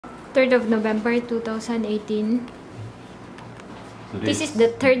3rd of November 2018. Today This is the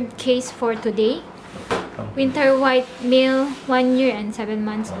third case for today. Winter white male, 1 year and 7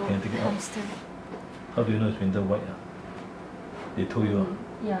 months old hamster. How do you know it's winter white? They told you?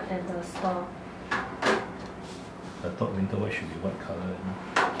 Yeah, at the store. I thought winter white should be white color.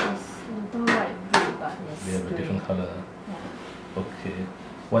 It's winter white blue, but it's They have a different color. Yeah. Okay.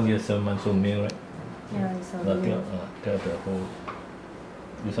 1 year, 7 months old male, right? Yeah, it's a male. Tell the whole.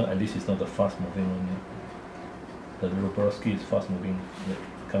 This one at least is not the fast moving one. Yeah. The Roborowski is fast moving. Yeah.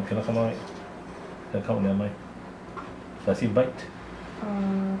 Cannot come out, right? Cannot come out, never mind. Does he bite?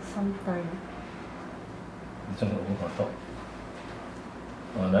 Sometime. This one over on top.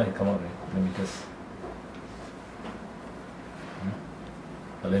 Now he come out. Let me just.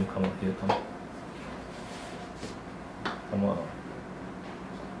 Let him come out here. Come out.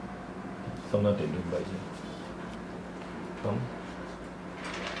 Sometimes they do bite you. Come.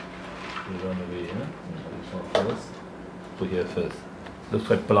 You run away, yeah? This one first. Put here first. Looks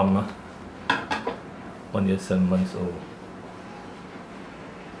like plum, huh? 1 year, 7 months old.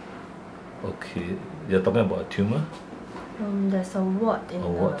 Okay. You're talking about a tumor? There's a wart in the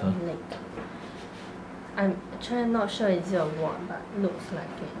wart, leg. I'm actually not sure is it a wart, but looks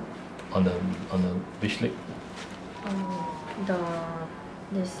like it. On the which leg?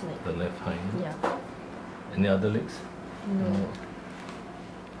 This leg. The left hind. Yeah. Any other legs? No.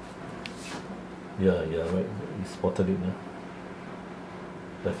 Yeah, right. You spotted it now.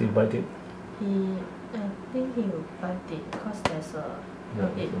 Does he bite it? I think he will bite it because there's a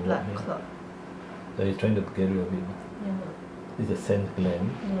blood clot. So he's trying to get rid of it. Yeah. It's a sense gland.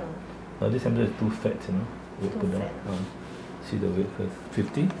 Yeah. Now this hamster is too fat, you know. Weight put down. See the weight first.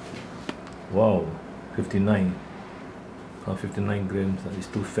 50? Wow. 59. 59 grams. It's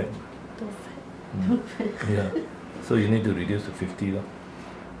too fat. Too fat. Too fat. Yeah. So you need to reduce to 50.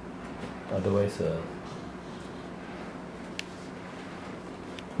 Otherwise,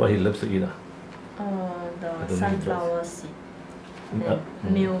 what he loves to eat? The sunflower seed.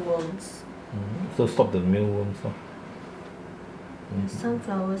 Mealworms. So stop the mealworms.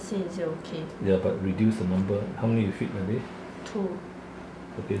 Sunflower seed is okay. Yeah, but reduce the number. How many you feed a day? 2.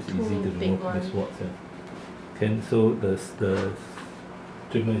 Okay, it's easy to remove this warts. Can so the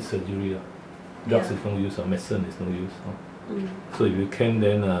treatment is surgery. Drugs is no use. Medicine is no use. So if you can,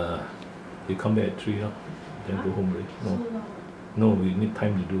 then you come back at 3. Then go home already. No, we need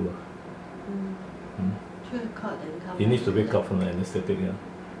time to do. 3 o'clock then come. He needs to wake up from the anesthetic.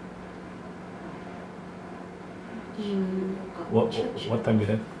 What time you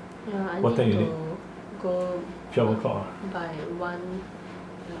have? Yeah, I what time need you to need? Go 12 o'clock. By 1.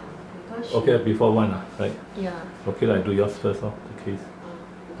 Okay, before 1, right? Yeah. Okay, I do yours first, the case.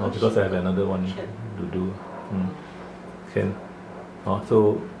 Because I have another one to do. Can.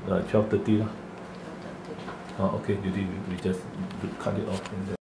 So 12:30. Okay, we just cut it off.